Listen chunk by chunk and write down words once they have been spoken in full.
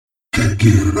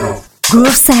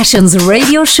Groove Sessions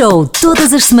Radio Show.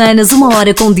 Todas as semanas, 1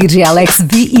 hora com DJ Alex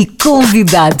V e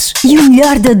convidados. E o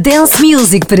melhor da dance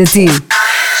music para ti.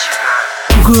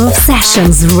 Groove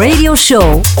Sessions Radio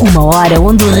Show. 1 hora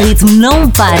onde o ritmo não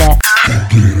para.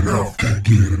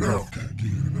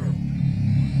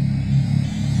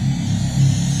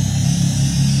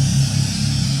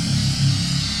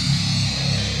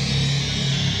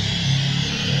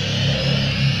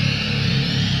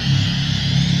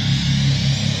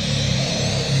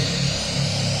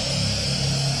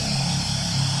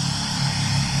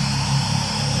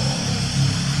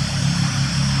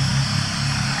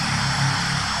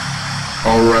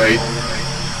 All right,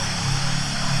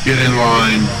 get in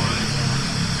line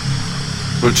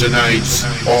for tonight's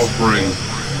offering.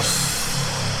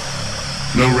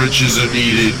 No riches are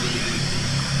needed.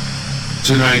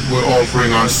 Tonight we're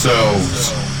offering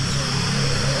ourselves.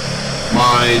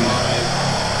 Mind,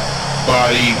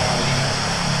 body,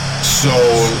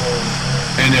 soul,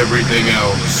 and everything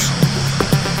else.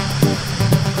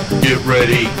 Get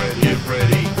ready, get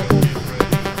ready.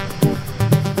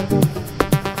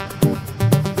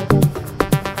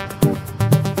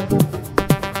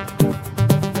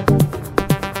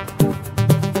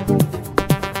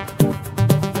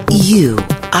 You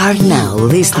are now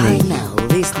listening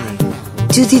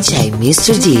to DJ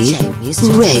Mr. D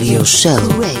Radio Show.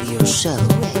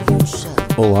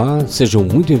 Olá, sejam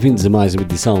muito bem-vindos a mais uma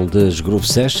edição das Groove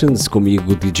Sessions,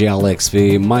 comigo DJ Alex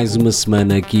V, mais uma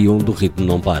semana aqui onde o ritmo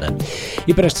não para.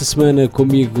 E para esta semana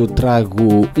comigo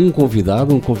trago um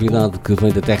convidado que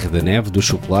vem da Terra da Neve, dos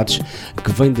chocolates,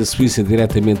 que vem da Suíça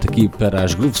diretamente aqui para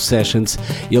as Groove Sessions.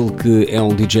 Ele que é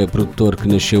um DJ produtor que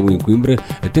nasceu em Coimbra,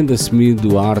 tendo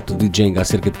assumido a arte de DJing há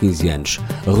cerca de 15 anos.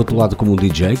 Rotulado como um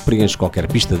DJ que preenche qualquer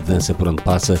pista de dança por onde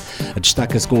passa,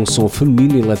 destaca-se com um som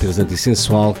feminino, eletrizante e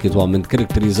sensual que atualmente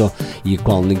caracteriza e a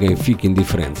qual ninguém fica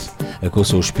indiferente. Com o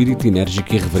seu espírito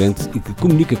enérgico e irreverente e que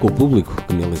comunica com o público,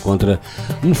 que nele encontra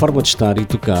uma forma de estar e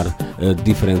tocar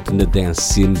diferente na dance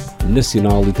scene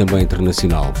nacional e também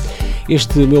internacional.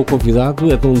 Este meu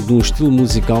convidado é dono de um estilo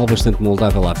musical bastante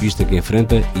moldável à pista que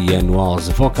enfrenta e é no house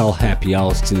vocal happy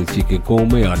house, que significa com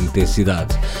maior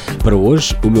intensidade. Para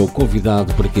hoje, o meu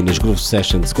convidado por aqui nas Groove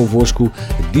Sessions convosco,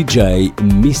 DJ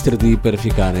Mr. D, para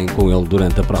ficarem com ele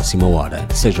durante a próxima hora.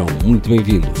 Sejam muito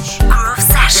bem-vindos. Groove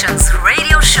Sessions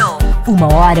Radio Show.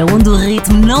 1 hora onde o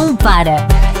ritmo não para.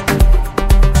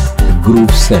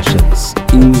 Groove Sessions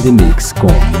in the Mix com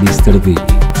Mr. D.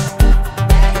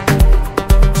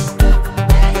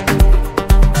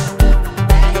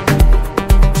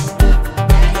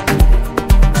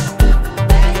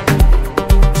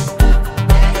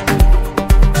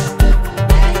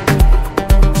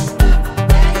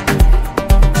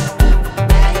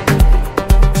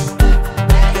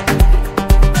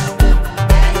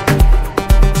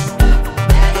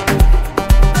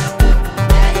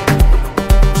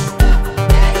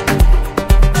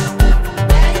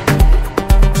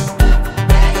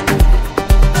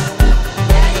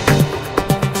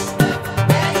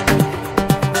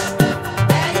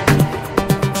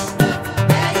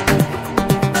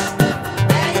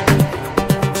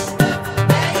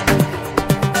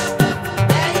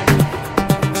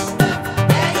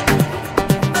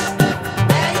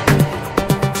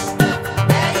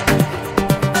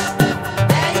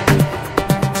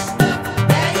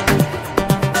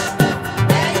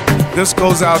 This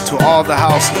goes out to all the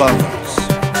house lovers,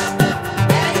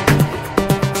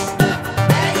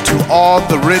 to all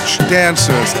the rich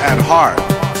dancers at heart.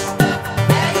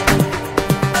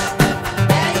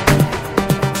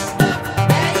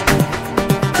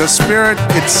 The spirit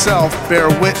itself bear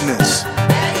witness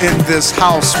in this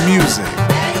house music.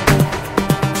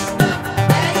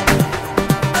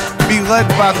 Be led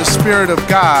by the Spirit of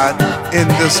God in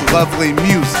this lovely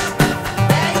music.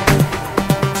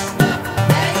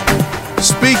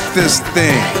 Speak this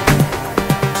thing.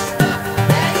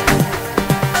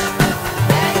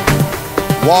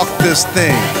 Walk this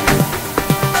thing.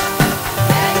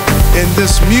 In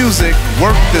this music,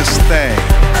 work this thing.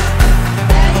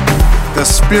 The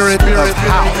spirit of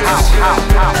house.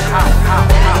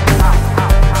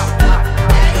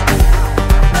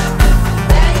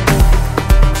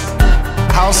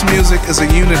 House music is a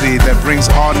unity that brings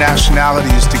all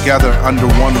nationalities together under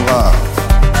one love.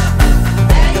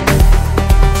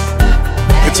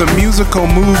 It's a musical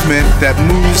movement that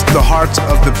moves the hearts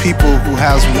of the people who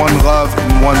has one love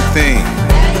and one thing.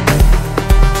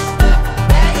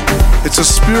 It's a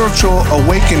spiritual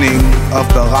awakening of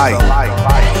the light.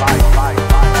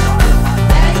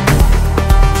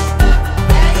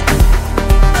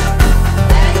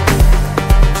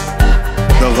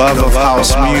 The love of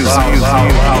house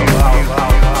music.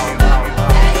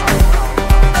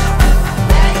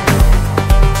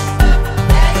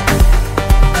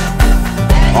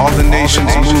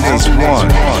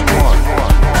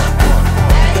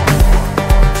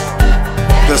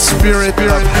 The spirit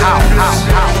of house.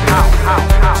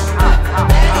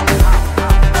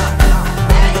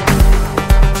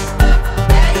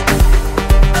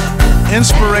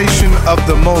 Inspiration of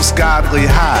the most godly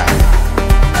high.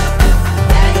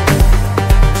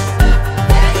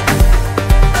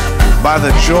 By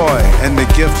the joy and the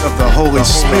gift of the Holy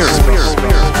Spirit.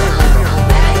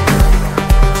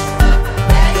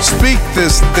 Speak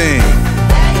this thing.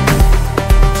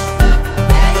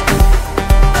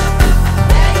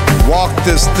 Walk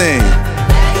this thing.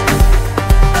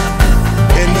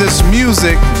 In this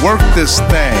music, work this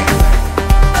thing.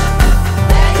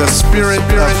 The spirit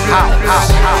of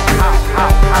house.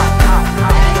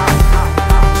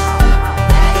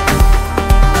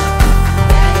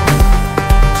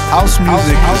 House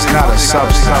music is not a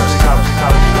substance.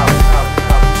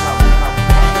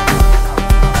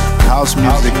 House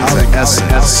music is an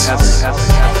essence.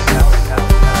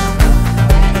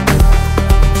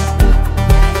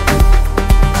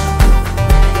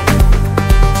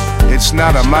 It's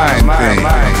not a mind thing.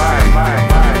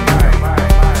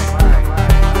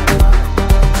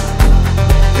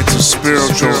 It's a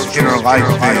spiritual inner life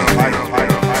thing.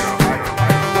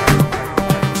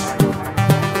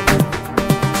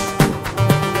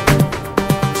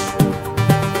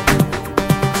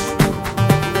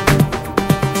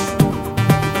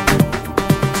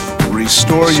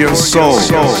 Restore your soul.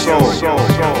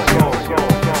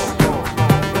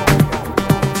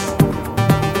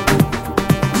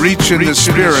 Reach in the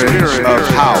spirit of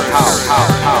house.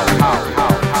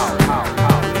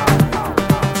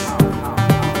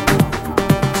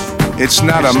 It's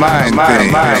not a mind thing.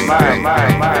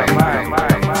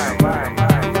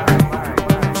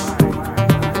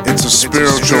 It's a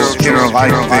spiritual inner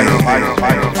life thing.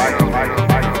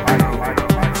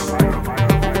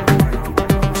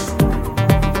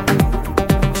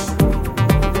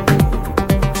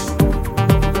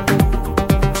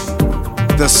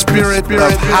 The spirit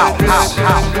of house.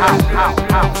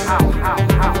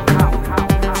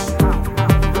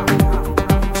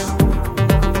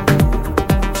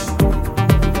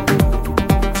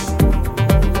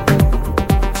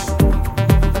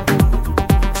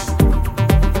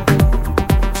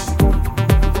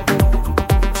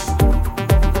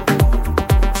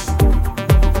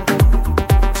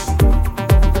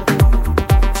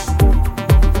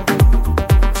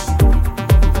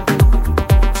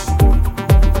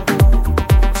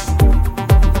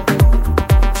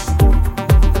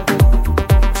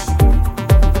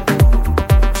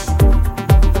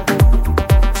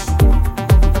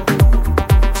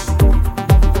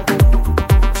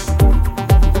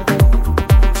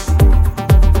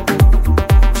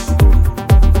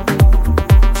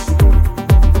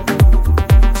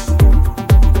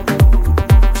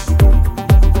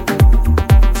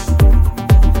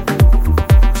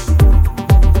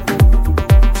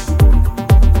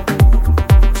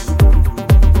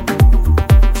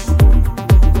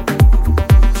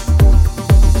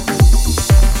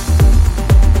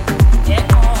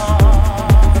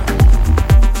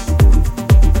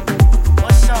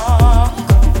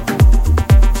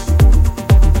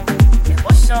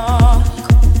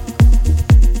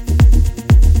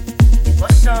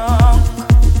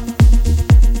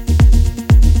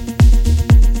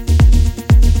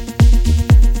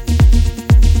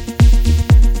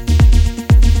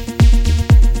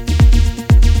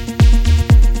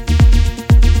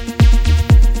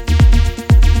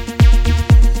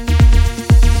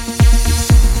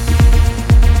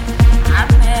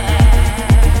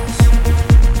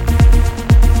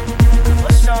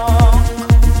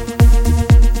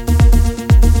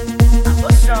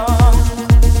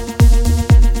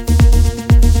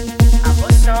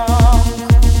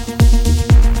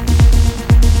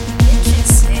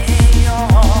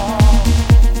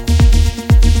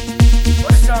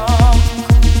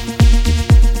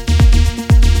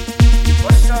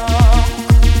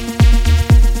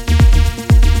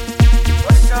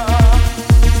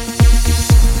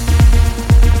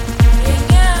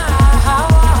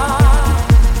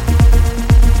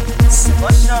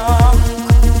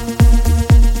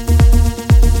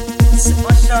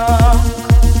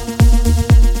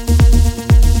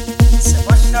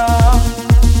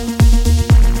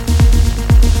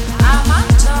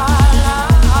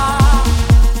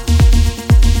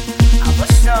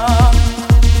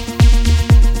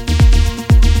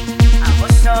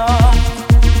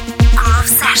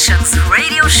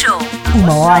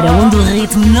 Uma hora onde o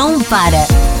ritmo não para.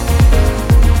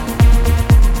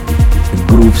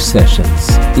 Groove Sessions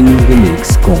in the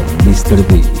Mix com Mr.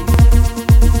 D.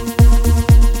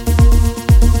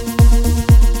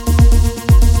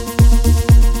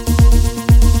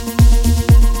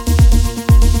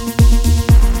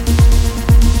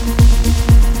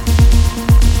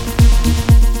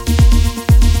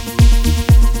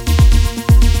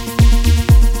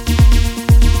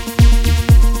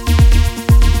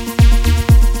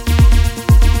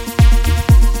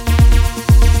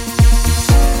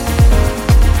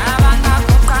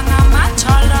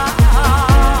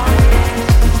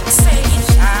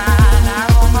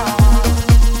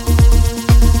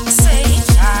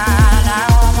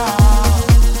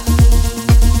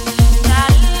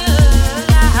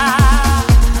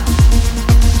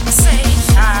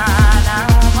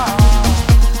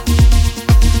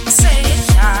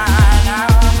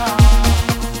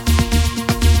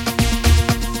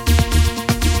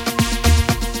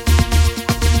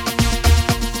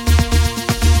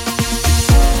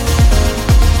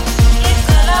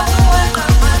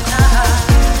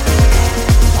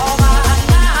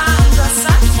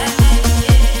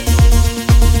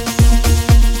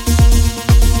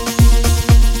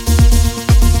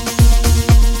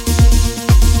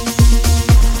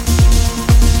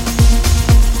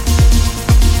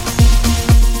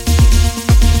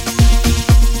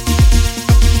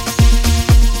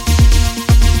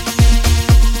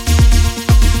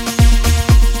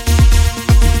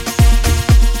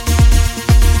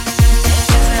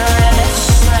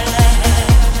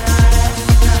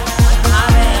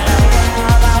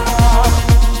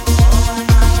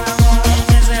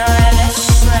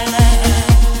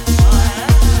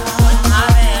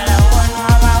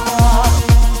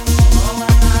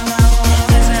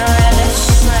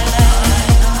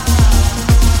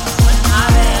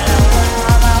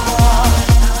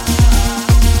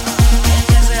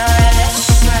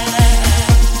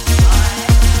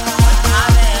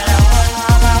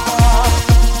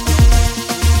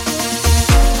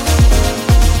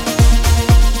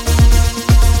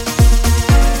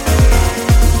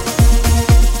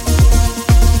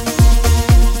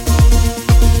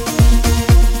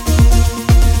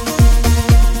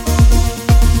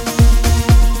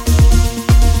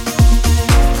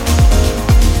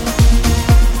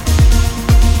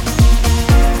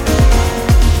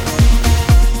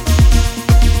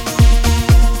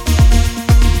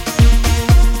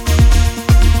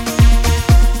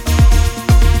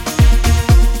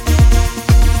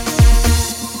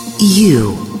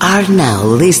 are now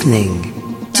listening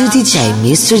to DJ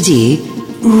Mr. D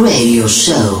Radio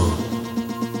Show.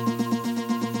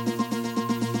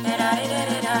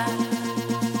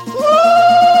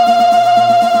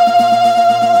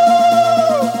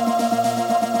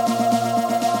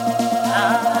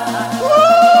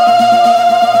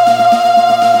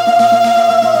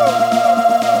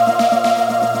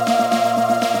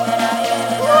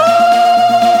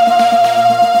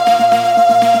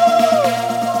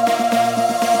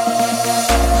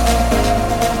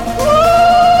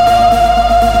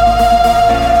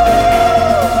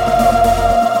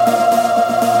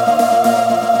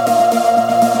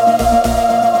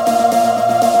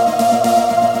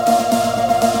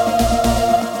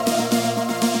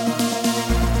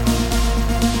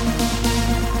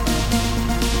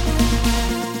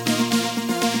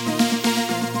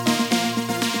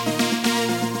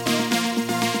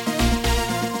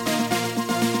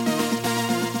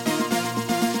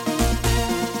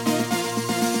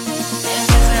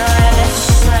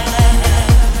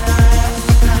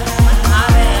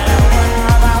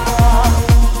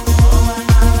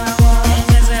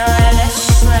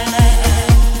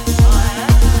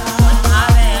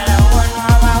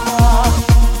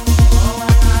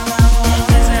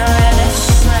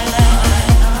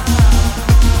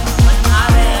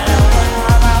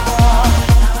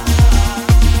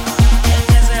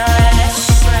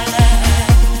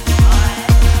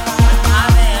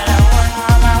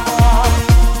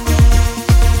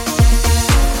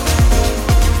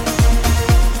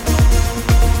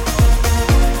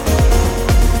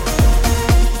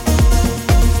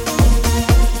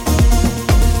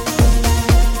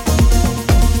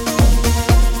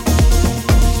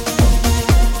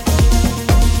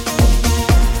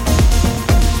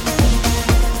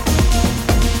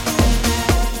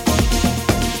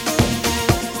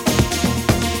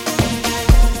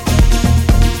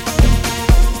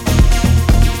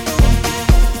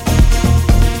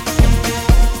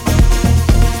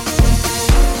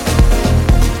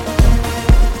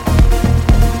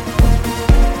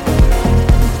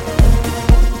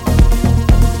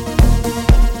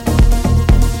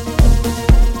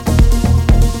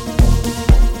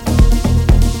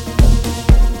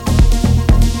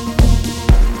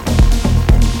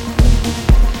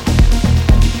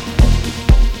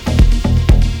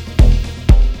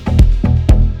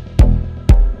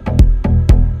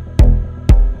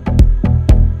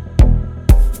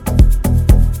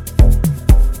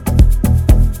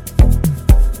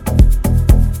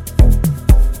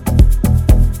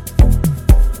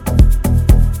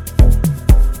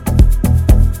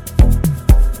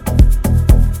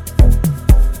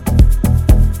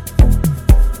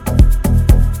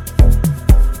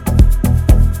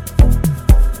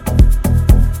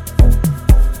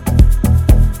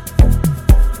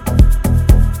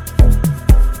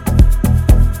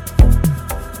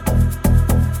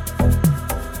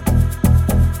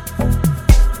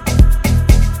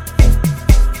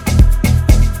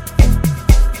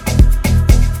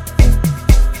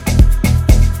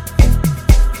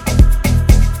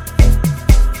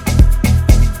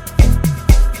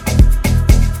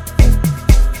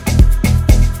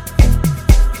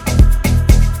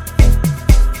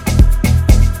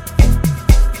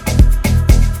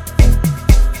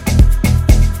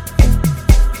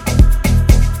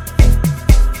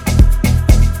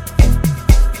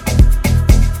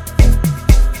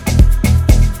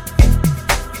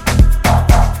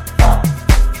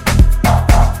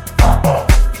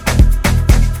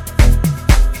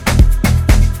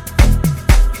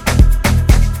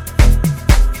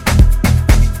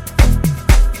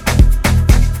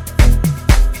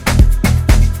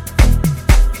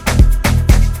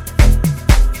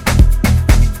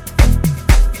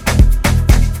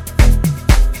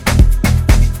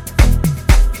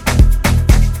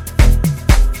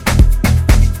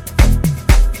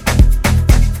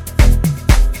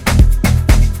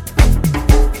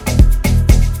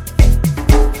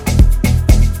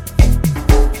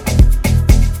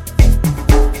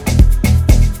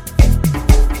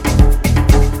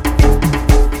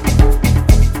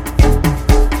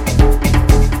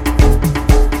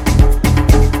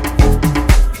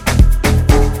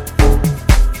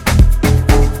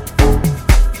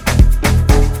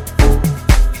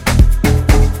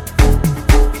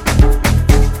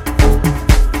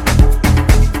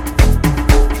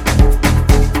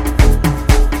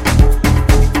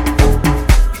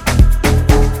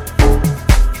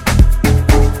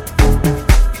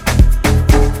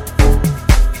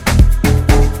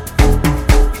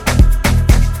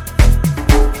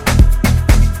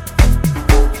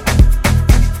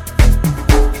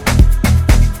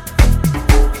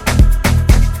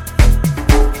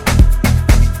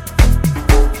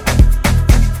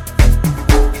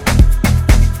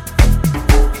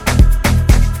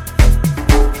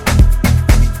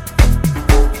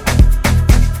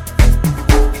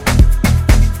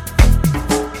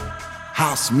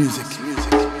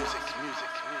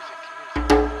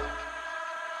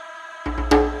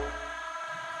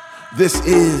 This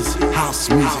is house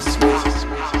music.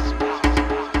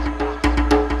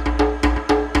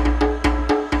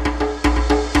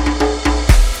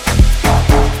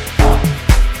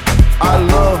 I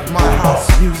love my house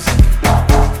music.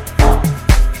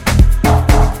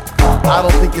 I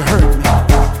don't think you heard me.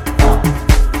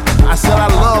 I said I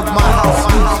love my house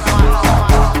music.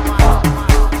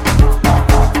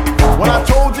 When I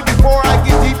told you before I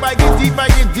get deep, I get deep, I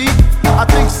get deep, I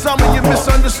think some of you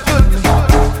misunderstood me.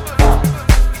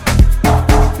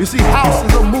 You see, house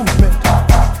is a movement.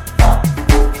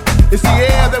 It's the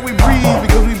air that we breathe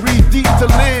because we breathe deep to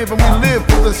live, and we live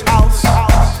for this house.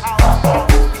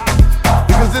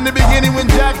 Because in the beginning when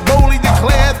Jack Bowley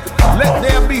declared, let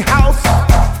there be house,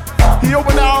 he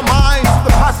opened our minds to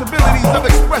the possibilities of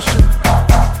expression.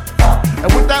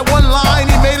 And with that one line,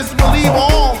 he made us believe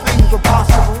all things were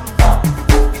possible,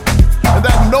 and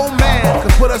that no man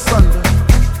could put us under.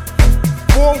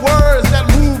 4 words that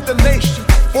moved the nation,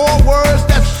 4 words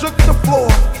that shook the floor,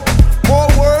 4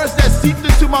 words that seeped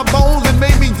into my bones and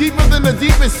made me deeper than the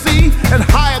deepest sea and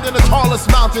higher than the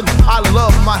tallest mountain. I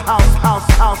love my house, house,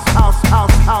 house, house,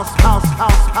 house, house, house,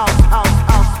 house, house, house,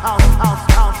 house, house,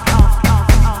 house, house, house.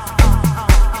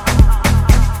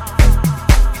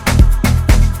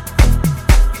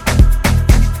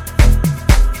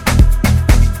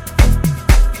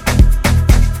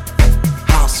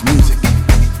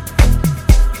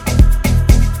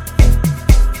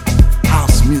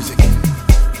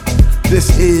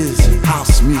 This is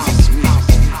house music.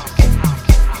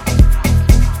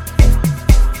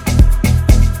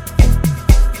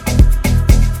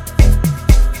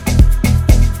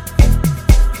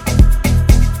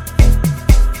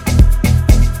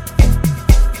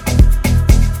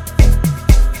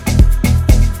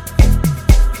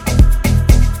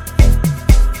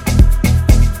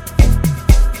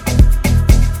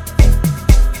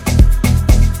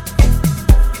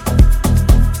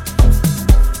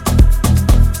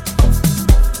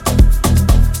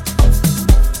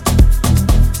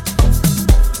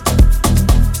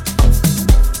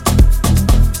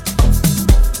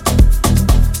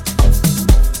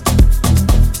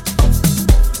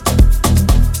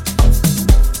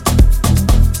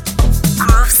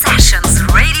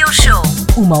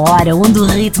 Uma hora onde o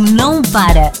ritmo não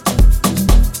para.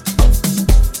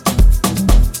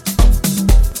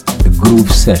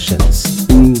 Groove Sessions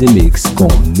in the Mix com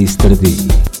Mr.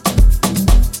 D.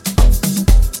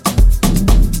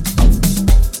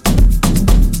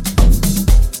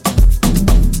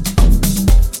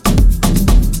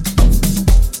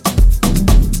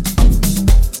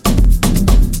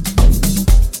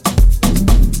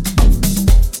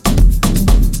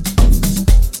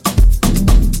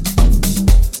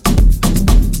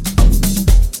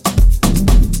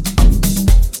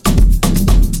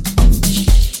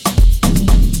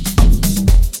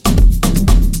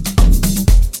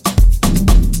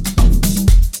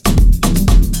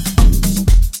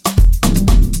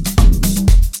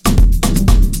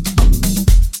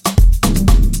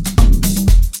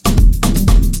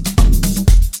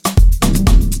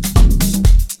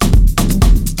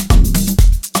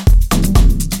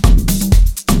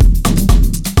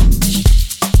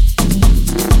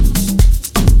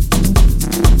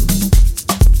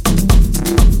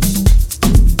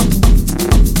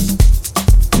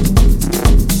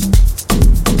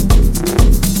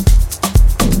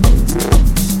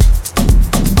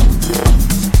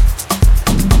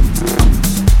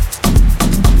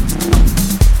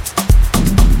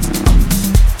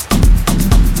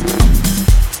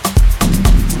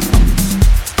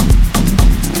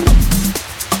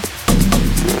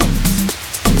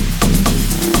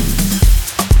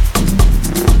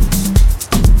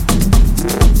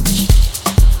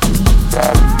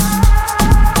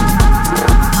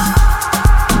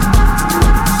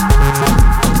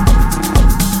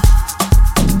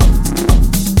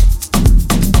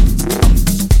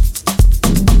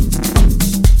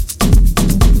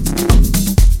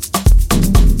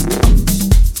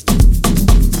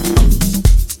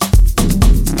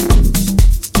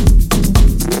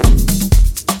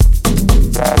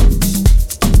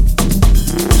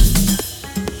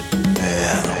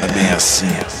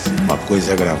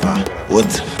 Coisa é gravar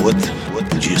outro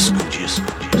disco.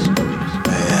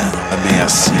 É bem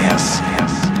assim.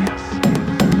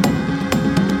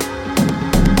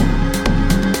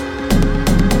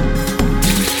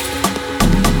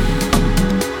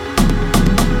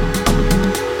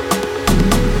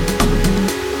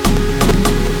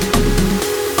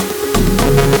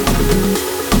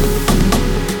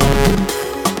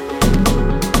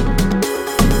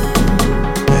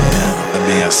 É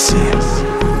bem assim.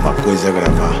 Uma coisa é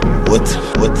gravar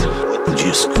outra.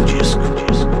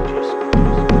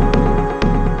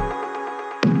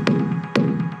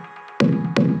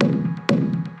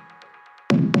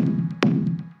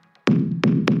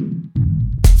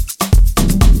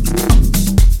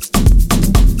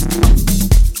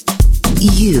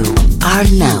 You are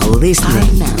now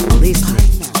listening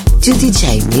to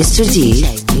DJ Mr. D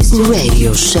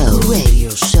Radio Show.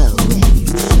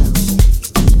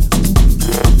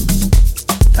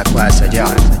 Tá quase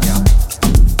adiante.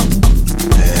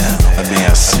 É bem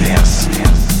assim.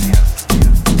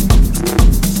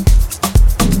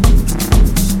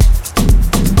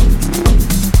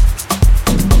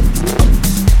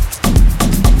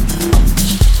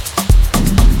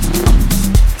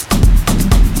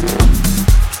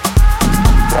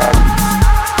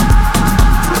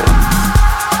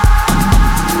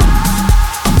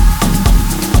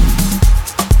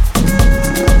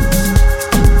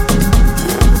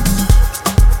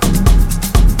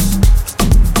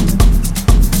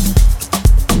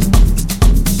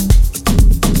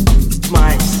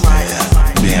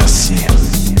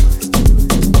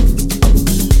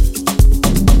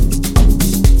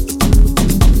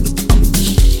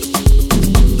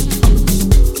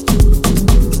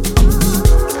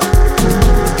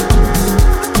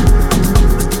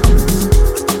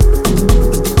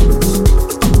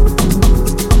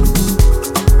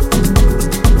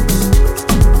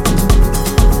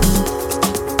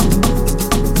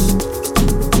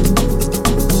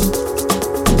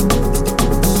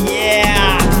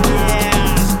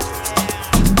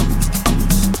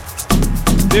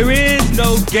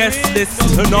 Guest list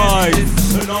tonight.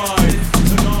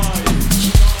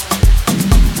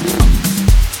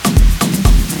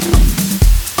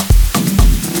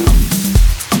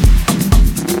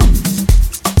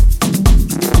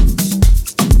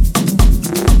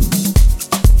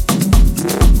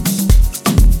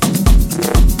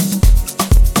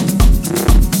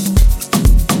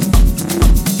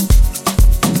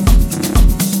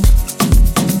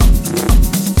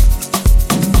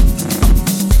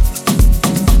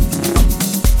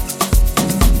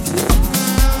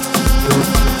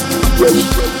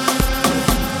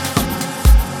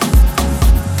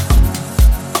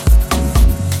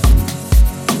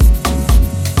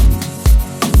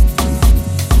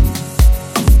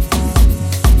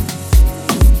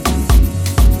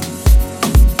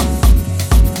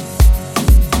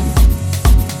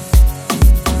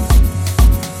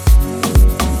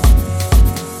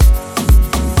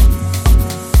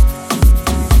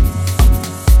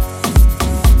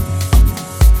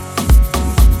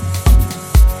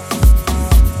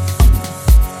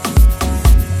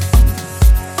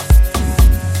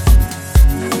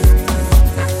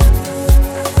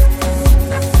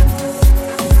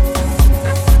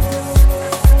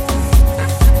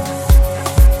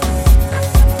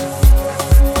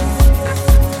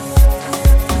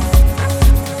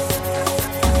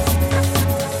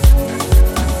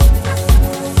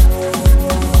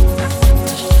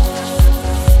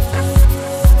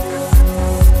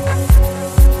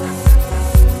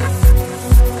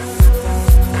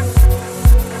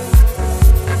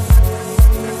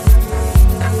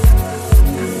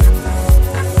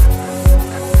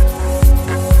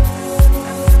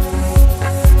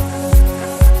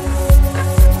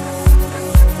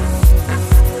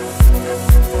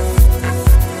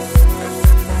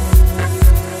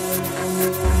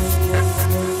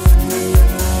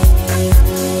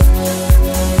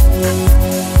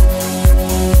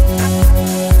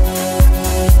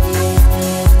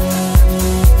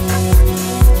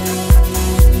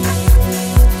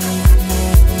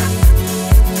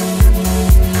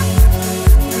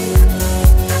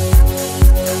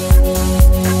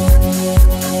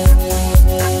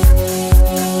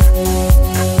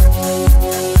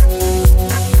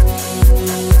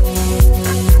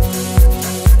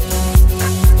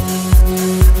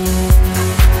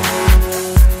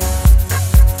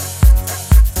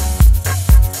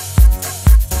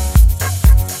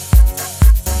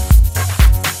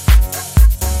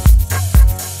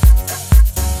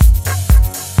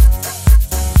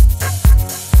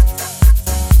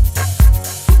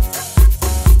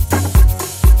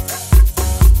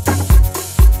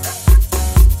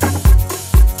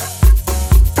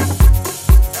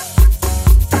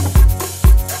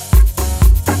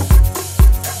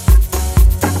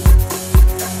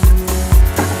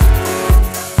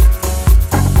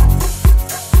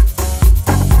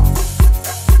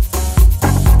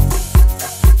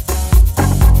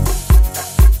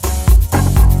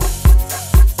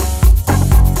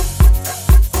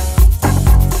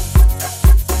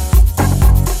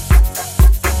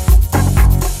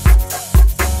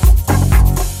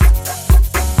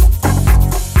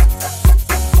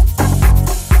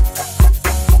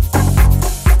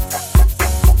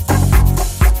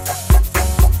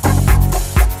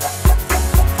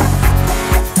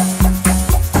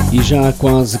 já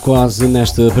quase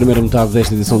nesta primeira metade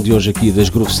desta edição de hoje aqui das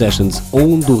Groove Sessions,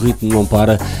 onde o ritmo não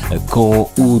para, com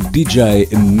o DJ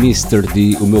Mr.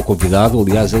 D, o meu convidado,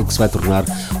 aliás, ele que se vai tornar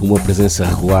uma presença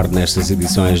regular nestas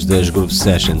edições das Groove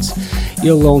Sessions. Ele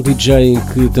é um DJ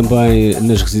que também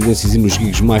nas residências e nos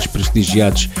gigs mais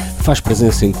prestigiados faz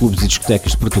presença em clubes e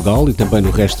discotecas de Portugal e também no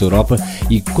resto da Europa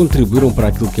e contribuíram para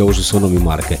aquilo que é hoje o seu nome e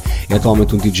marca. É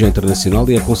atualmente um DJ internacional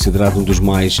e é considerado um dos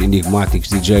mais enigmáticos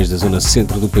DJs da zona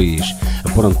centro do país.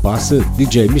 Por onde passa,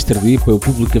 DJ Mr. D põe o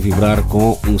público a vibrar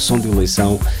com um som de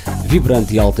eleição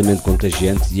vibrante e altamente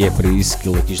contagiante, e é para isso que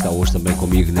ele aqui está hoje também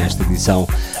comigo nesta edição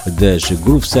das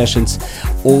Groove Sessions,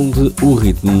 onde o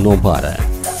ritmo não para.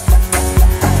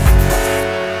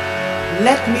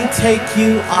 Let me take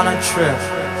you on a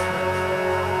trip.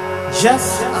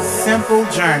 Just a simple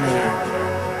journey.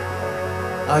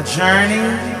 A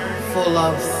journey full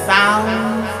of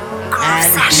sound Groove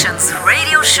Sessions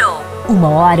Radio Show. Uma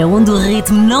hora onde o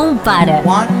ritmo não para.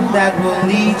 One that will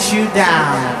lead you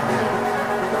down,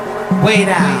 way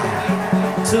down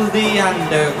to the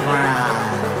underground.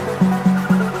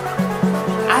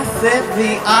 I said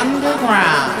the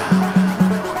underground,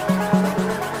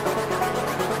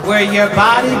 where your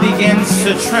body begins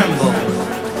to tremble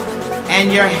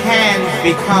and your hands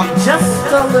become just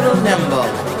a little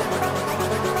nimble.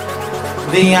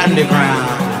 The underground,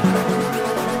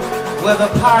 where the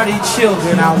party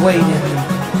children are waiting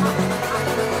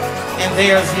and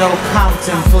there's no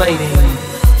contemplating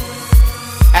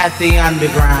at the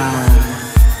underground.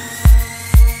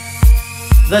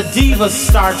 The divas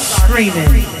start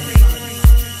screaming,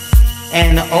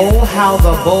 and oh how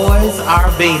the boys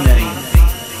are beaming,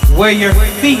 where your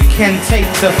feet can take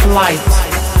the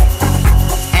flight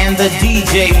and the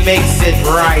DJ makes it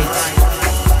right.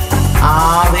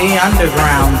 Ah, the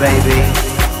underground, baby.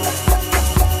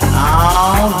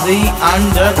 Ah, the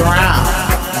underground.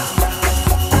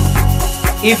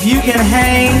 If you can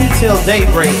hang till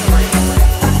daybreak,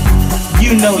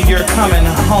 you know you're coming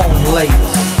home late.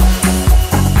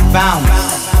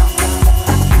 Bounce,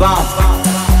 bump,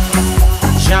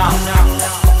 jump,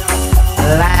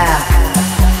 laugh,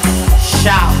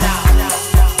 shout,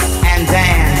 and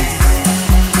dance.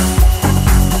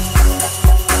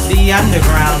 The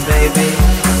underground, baby.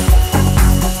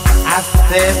 I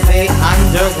said the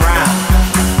underground.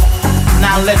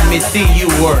 Now let me see you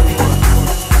work.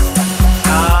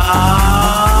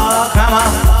 Oh, come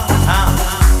on,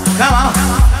 come on.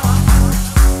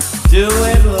 Do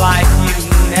it like you've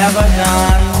never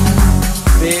done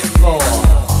before.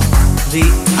 The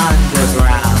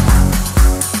underground.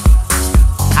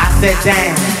 I said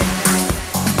dance,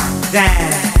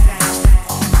 dance,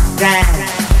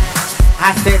 dance.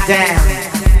 I said dance,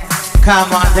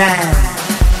 come on dance.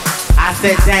 I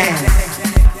said dance,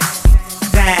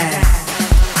 dance,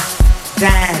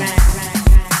 dance.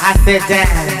 I said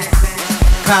dance,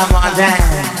 come on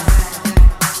dance.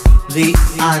 The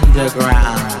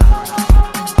underground.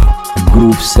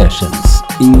 Groove Sessions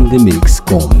in the mix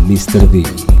com Mr. D.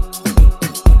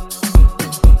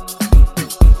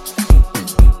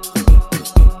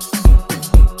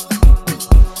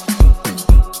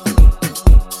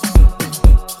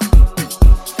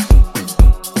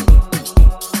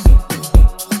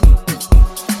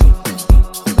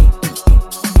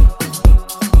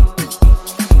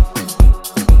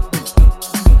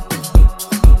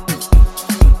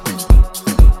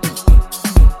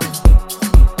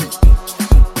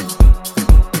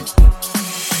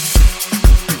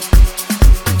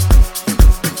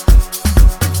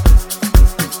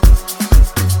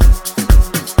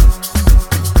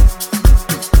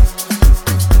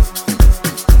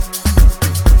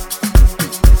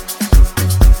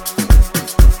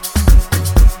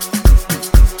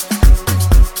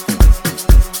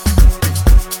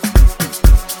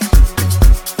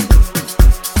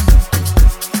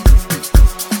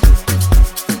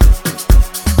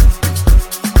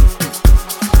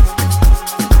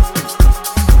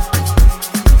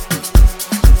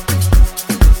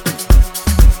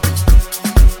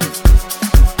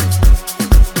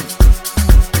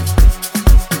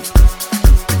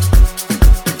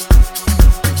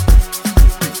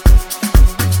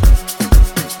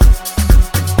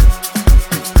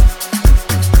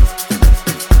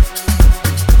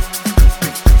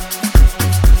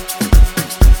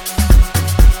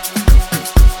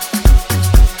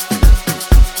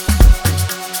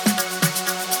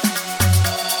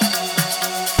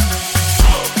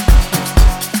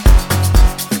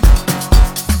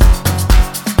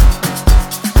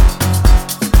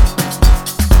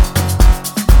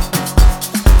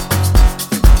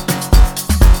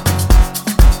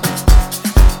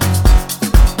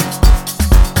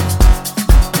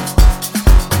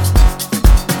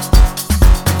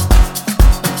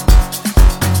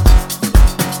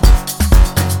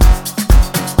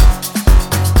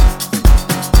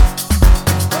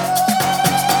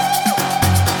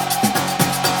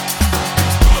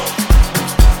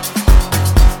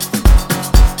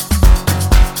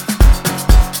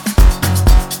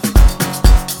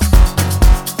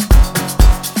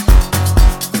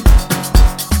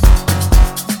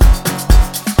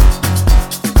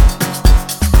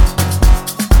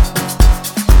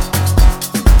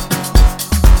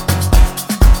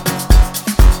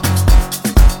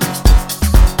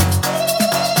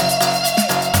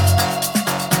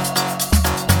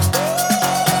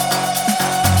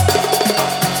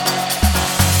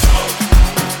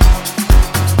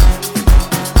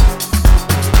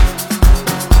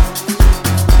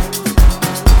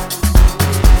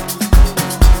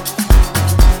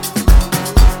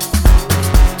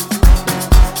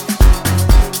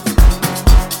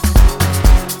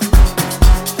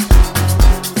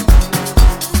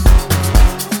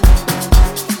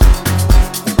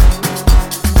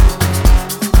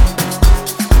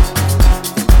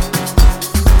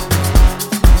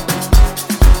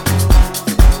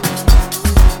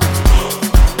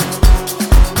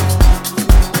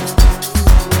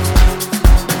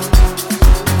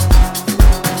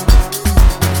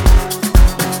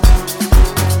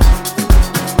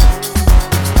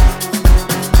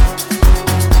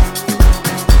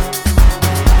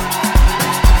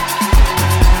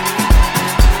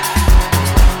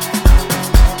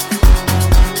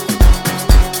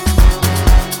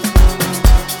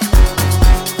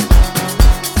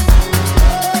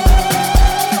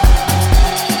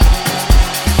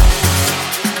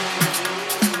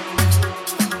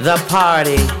 The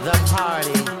party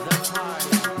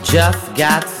just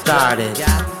got started.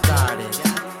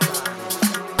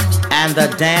 And the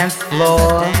dance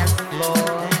floor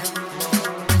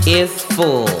is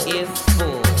full.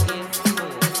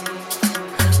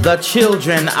 The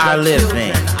children are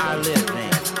living.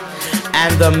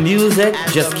 And the music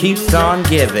just keeps on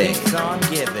giving.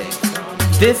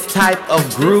 This type of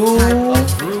groove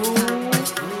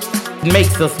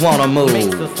makes us wanna move.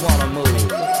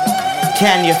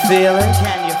 Can you feel it?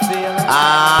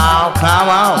 Oh, come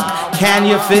on. Can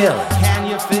you feel it?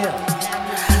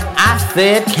 I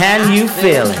said, can you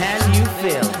feel it?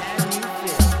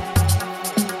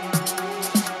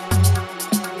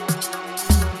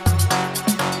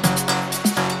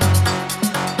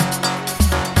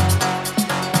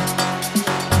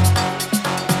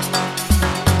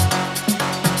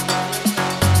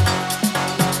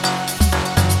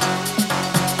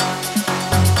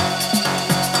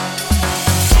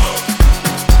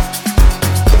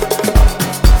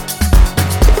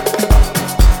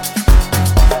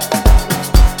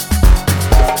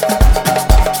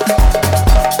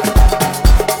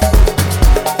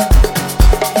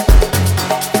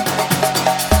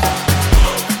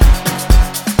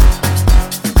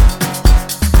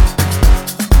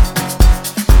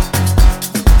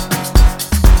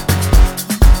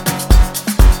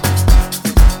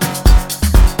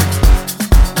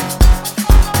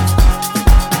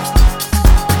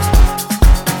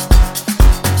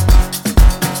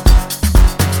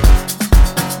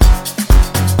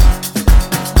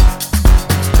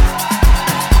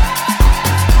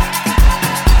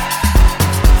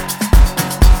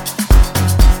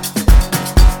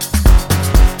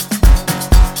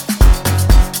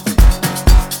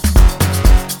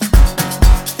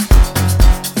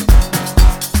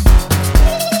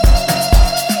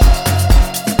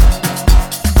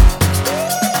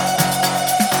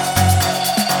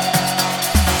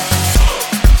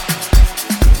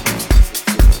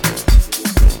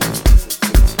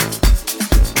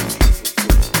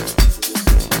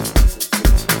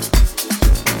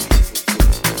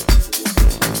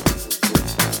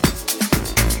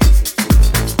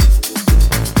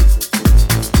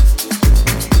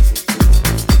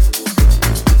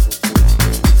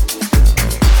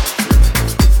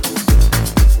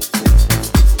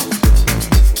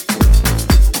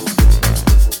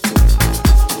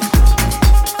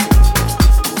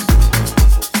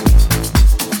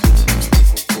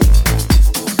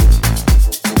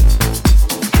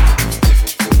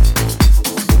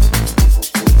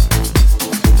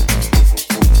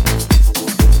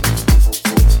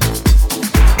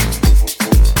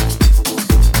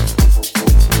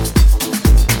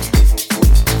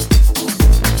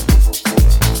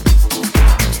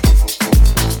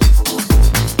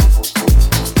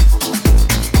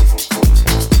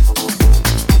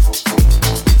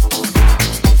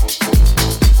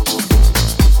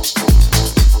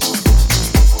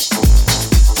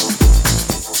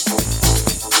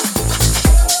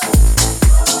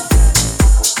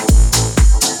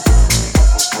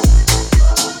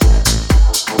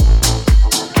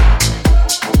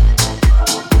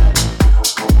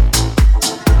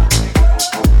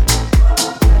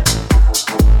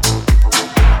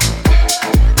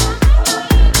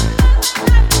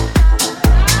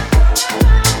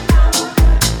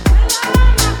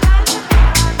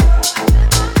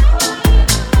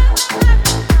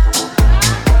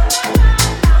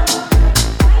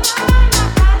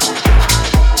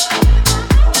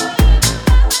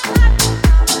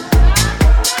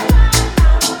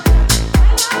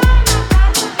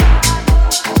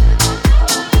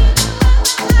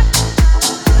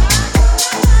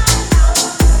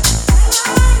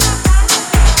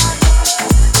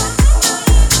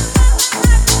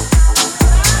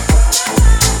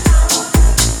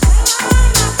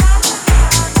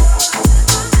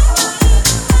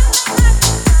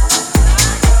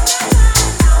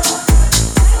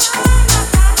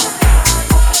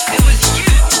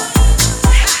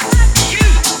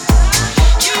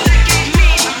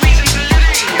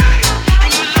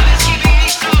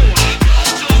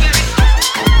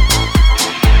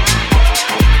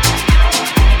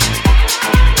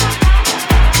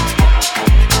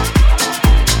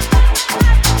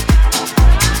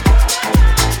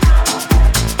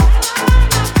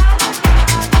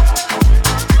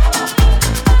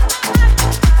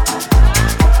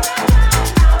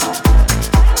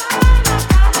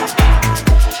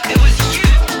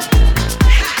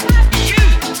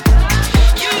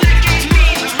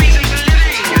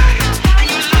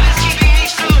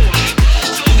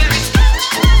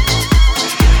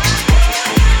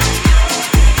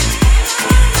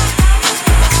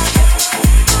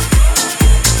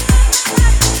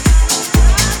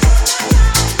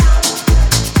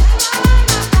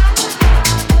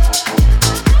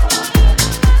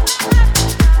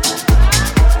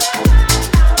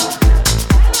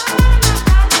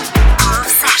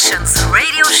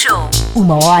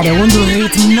 Uma hora onde o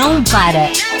ritmo não para.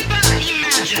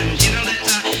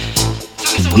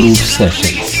 Groove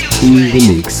Sessions in the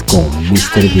Mix com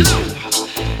Mr. D.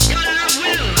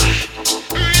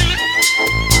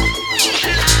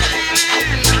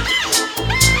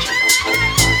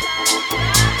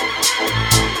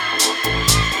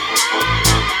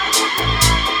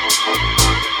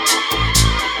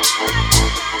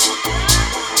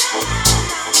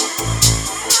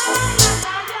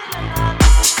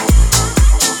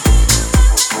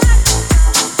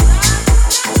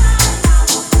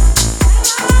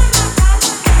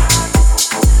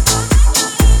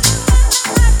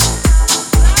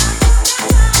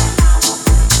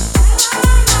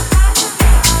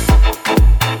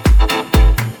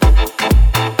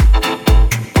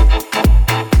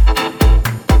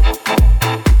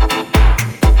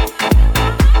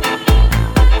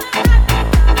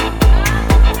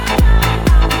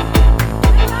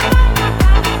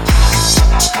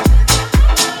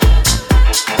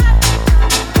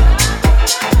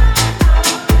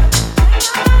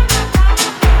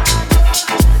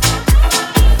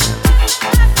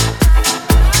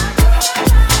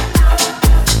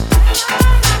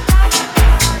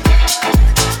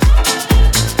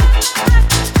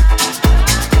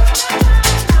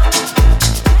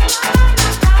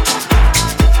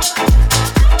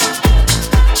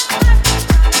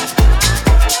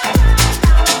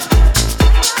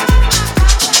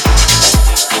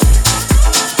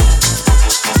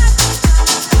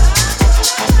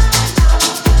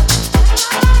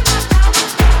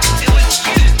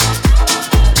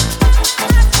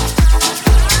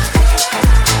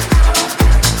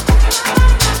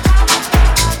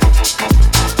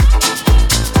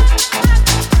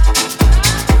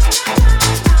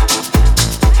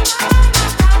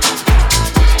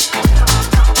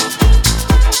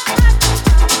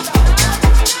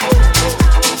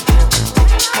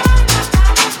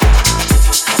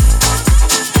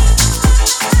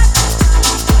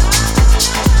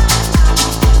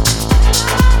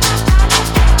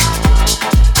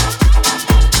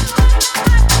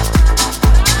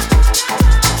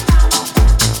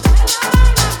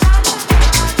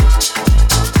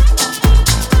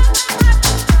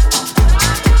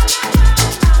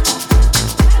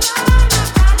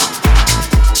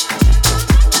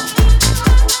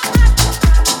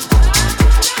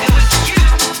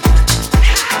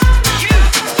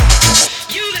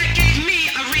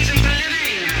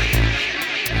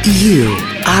 You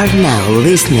are now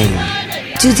listening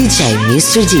to DJ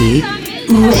Mr. D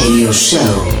Radio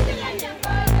Show.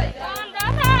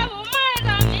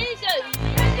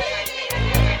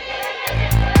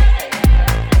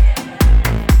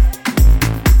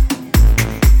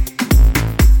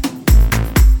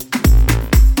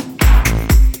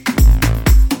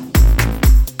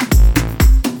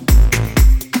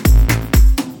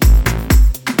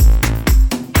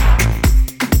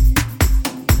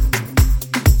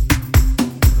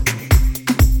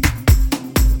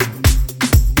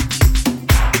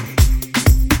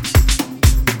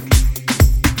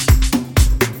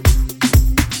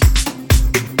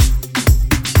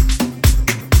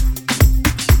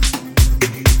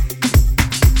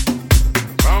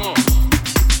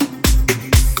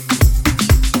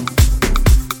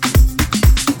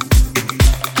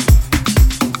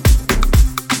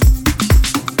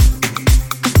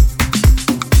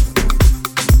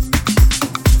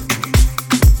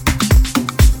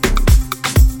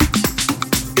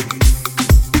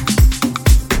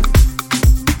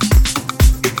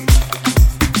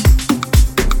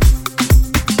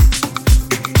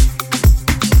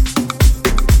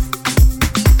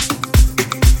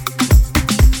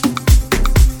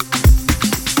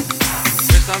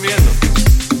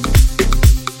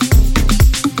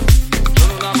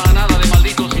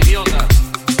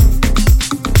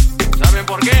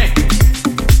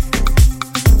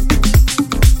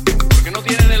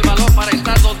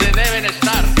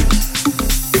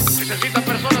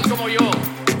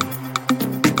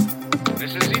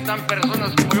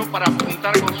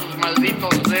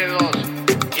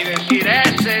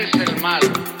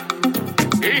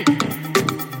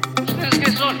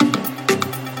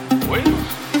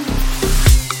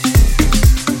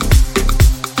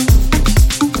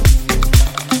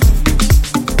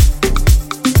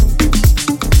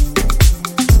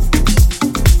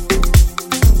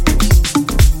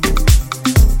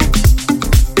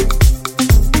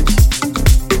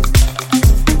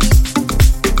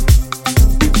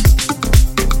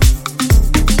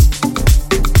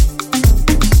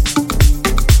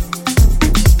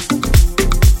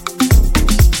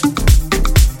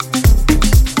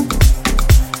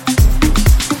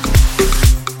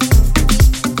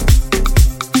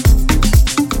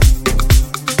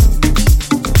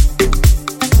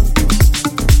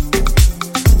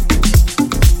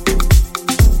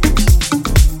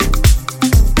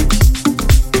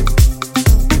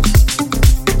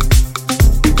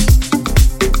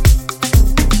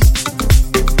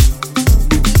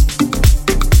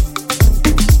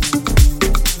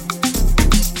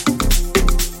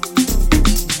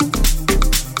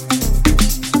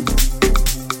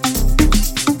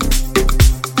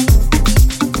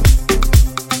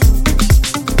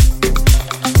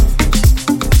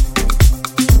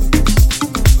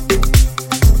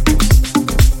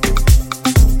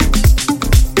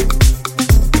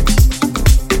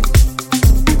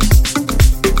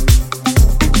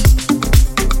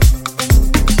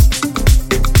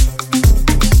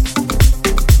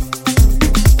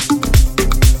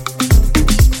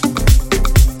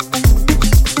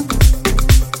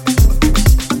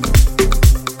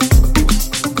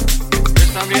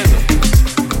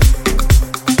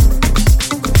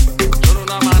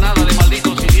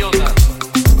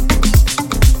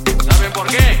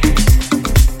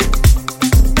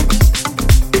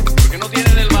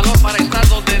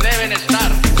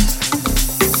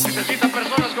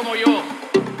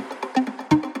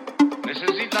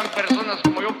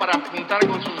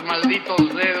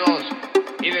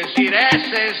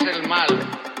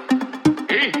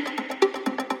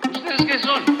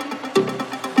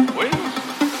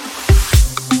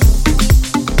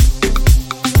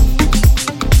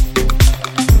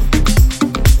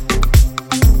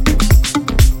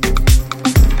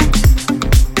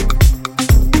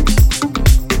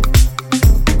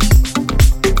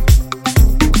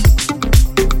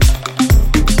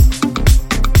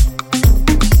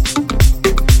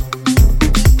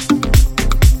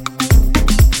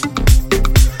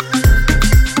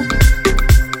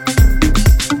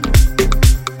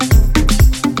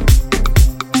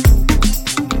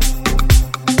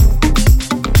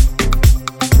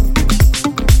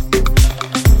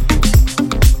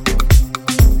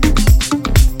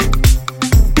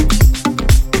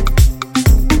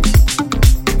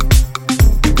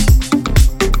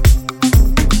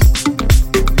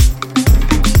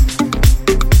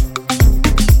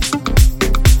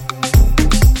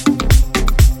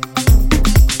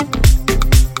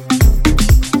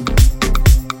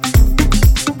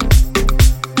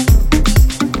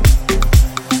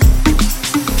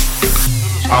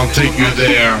 you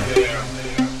there.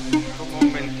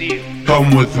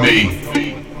 Come with me.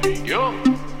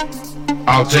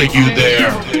 I'll take you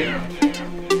there.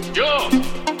 Yo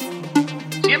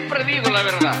siempre digo la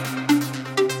verdad,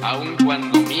 aun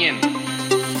cuando miento.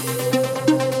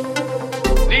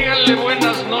 Díganle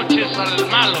buenas noches al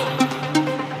malo.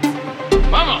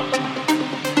 Vamos.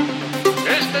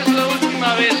 Esta es la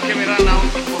última vez que verán a un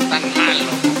tipo tan malo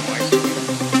como este.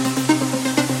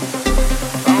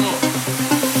 Vamos.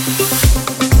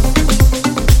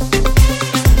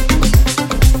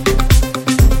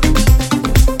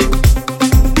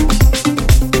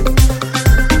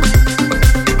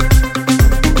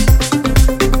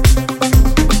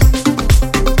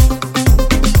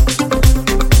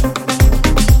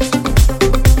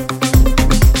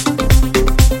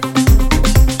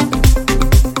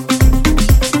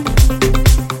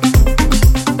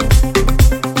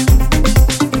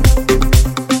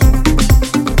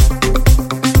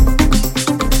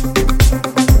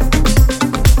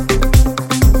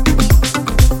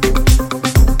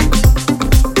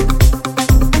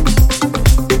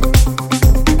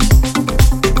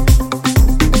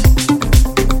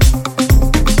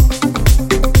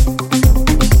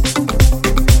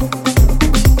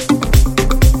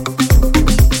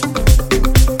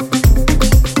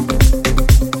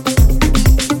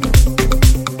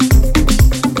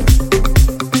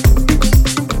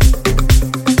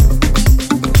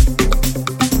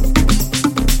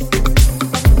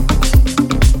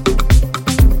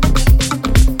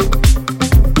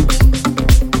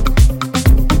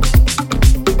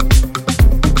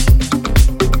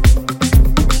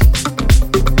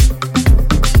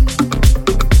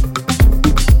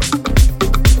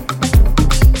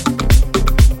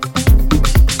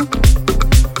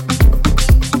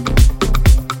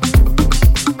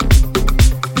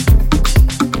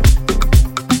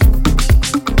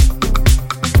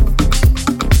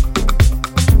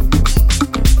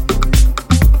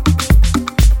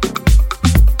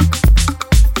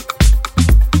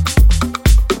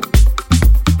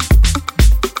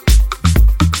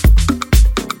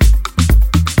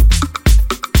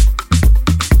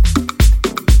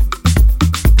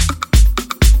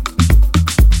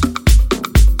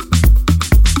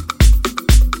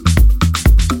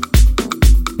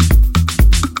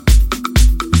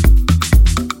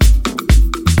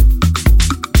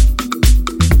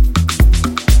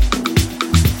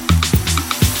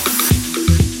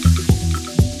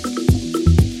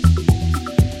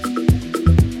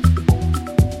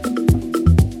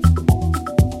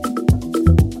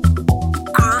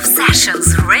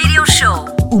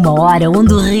 Uma hora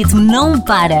onde o ritmo não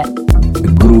para.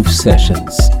 Groove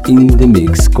Sessions in the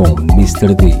Mix com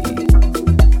Mr. D.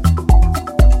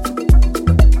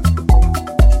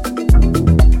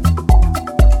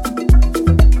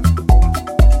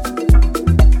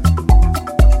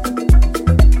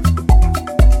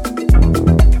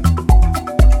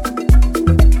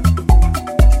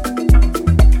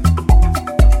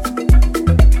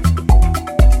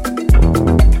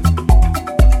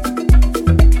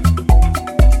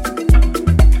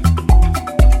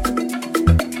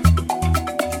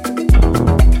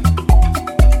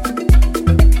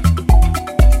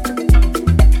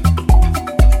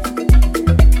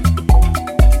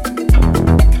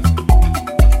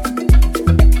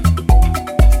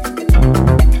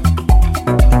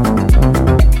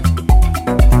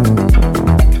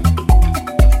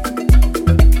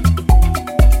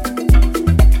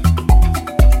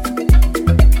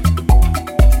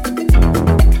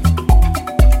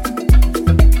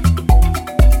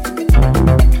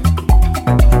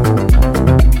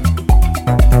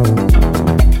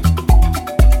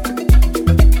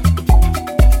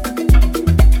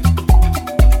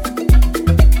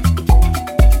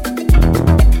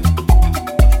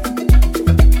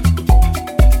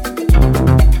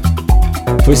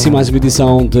 Foi sim mais uma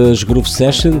edição das Groove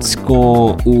Sessions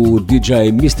com o DJ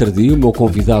Mr. D, o meu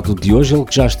convidado de hoje, ele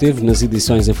que já esteve nas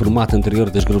edições em formato anterior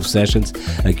das Groove Sessions,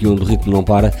 aqui onde o ritmo não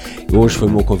para. Hoje foi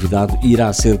o meu convidado,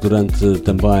 irá ser durante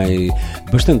também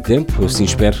bastante tempo, eu assim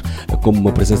espero, como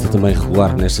uma presença também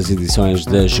regular nestas edições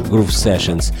das Groove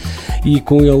Sessions. E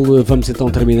com ele vamos então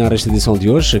terminar esta edição de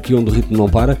hoje, aqui onde o ritmo não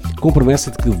para, com promessa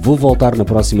de que vou voltar na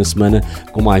próxima semana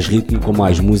com mais ritmo, com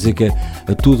mais música,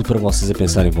 tudo para vocês a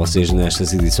pensarem vocês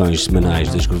nestas edições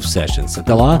semanais das Groove Sessions.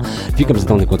 Até lá, ficamos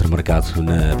então de encontro marcado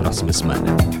na próxima semana.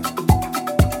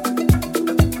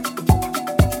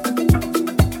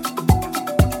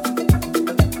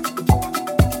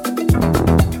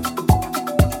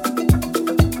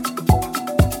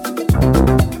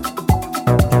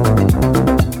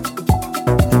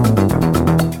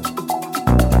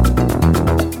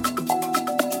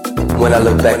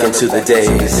 look back into the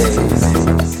days,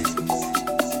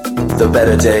 the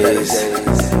better days,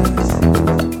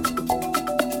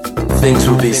 things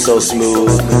would be so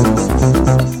smooth.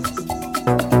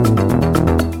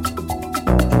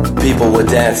 People were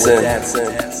dancing,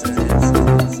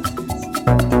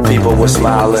 people were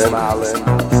smiling,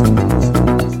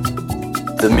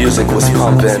 the music was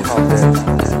pumping,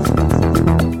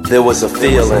 there was a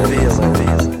feeling.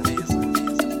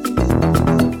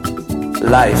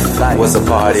 Life was a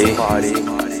party.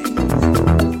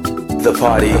 The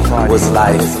party was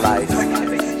life.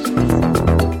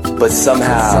 But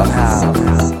somehow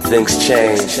things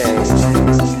change.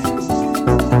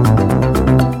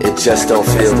 It just don't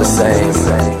feel the same.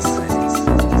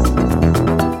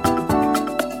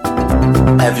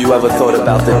 Have you ever thought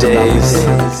about the days?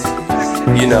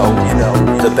 You know,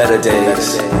 the better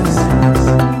days.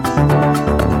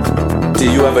 Do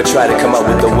you ever try to come up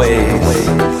with the ways?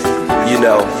 You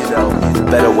know,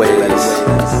 better ways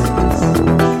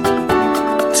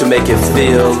to make it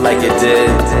feel like it did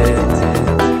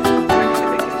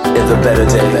in the better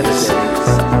days.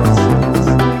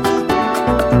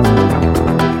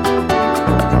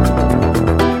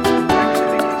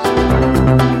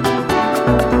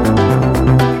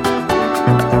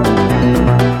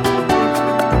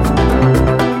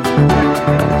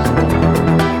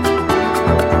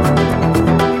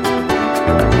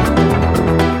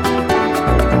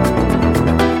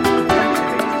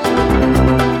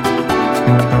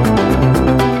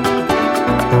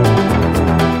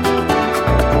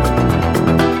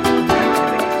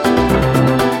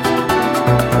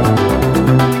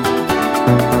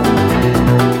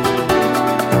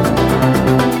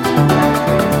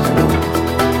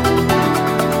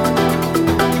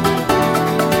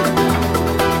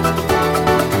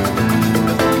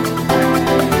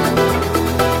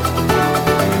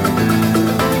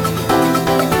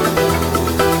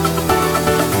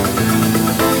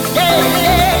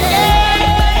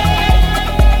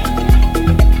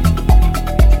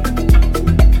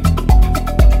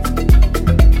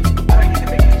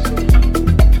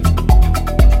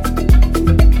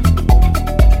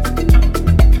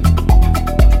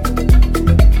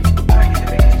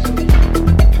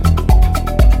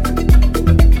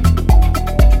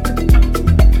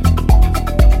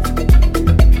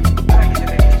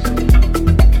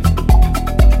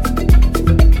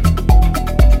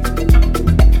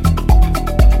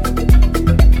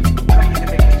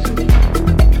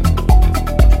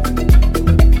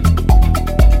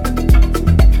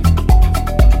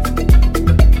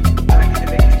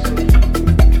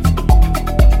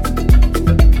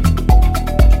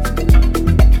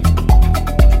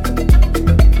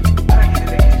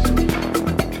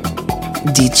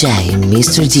 DJ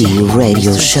Mr. D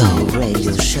Radio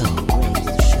Show.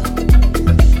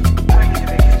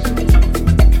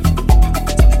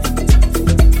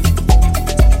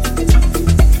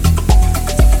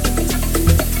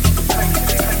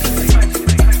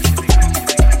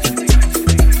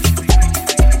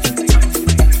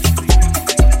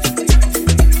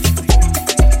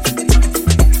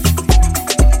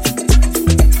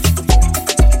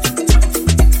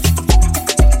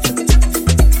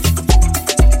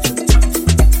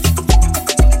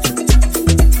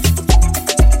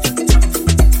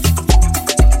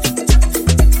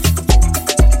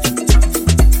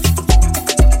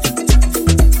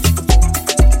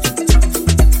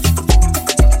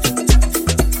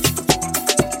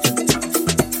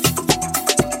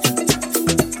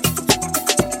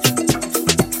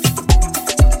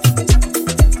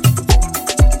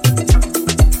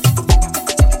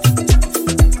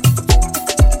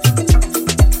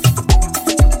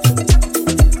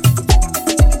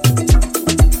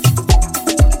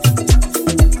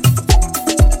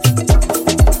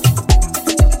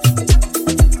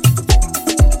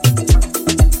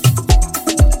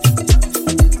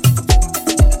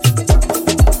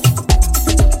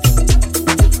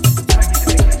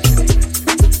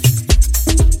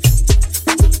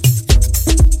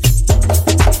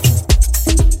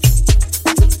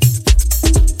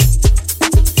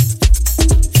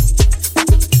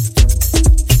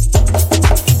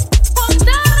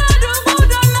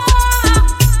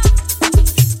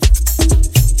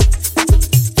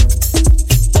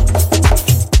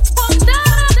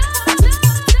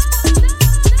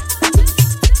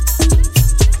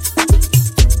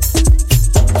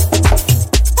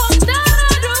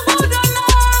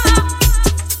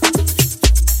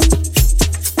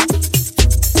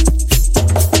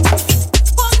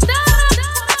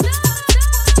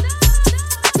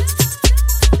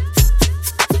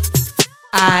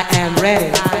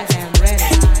 ready.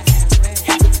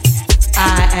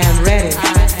 I am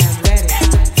ready.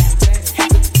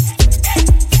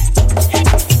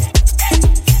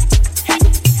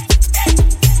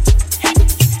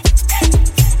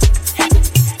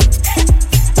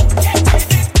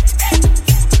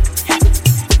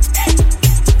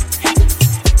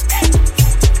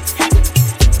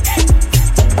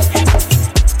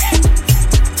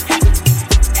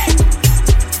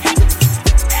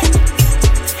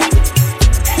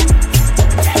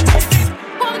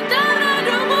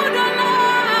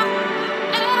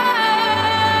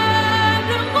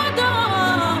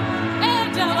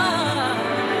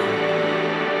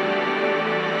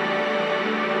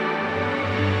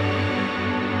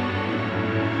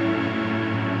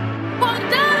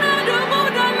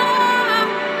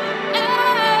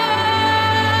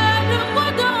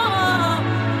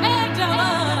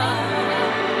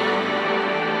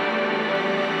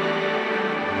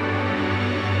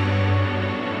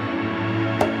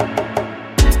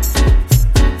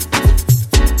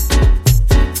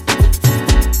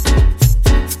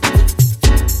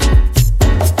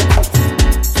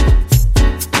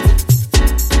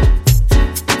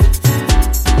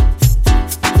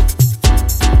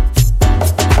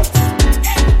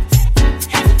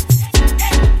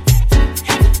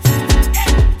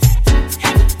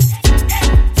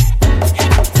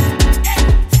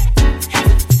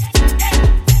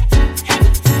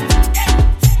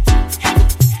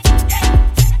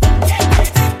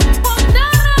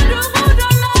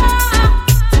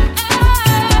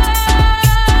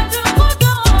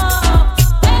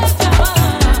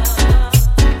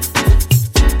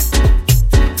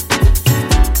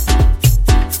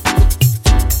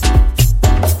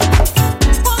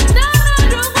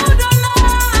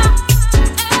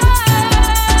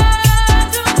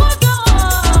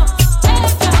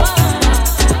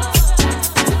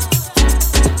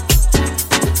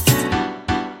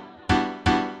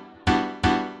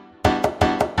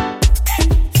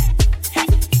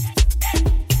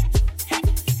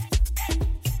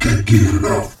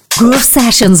 Groove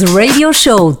Sessions Radio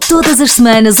Show. Todas as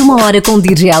semanas, 1 hora com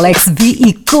DJ Alex V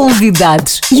e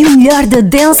convidados. E o melhor da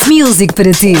dance music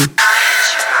para ti.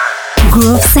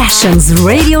 Groove Sessions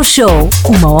Radio Show.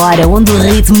 1 hora onde o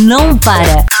ritmo não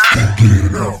para.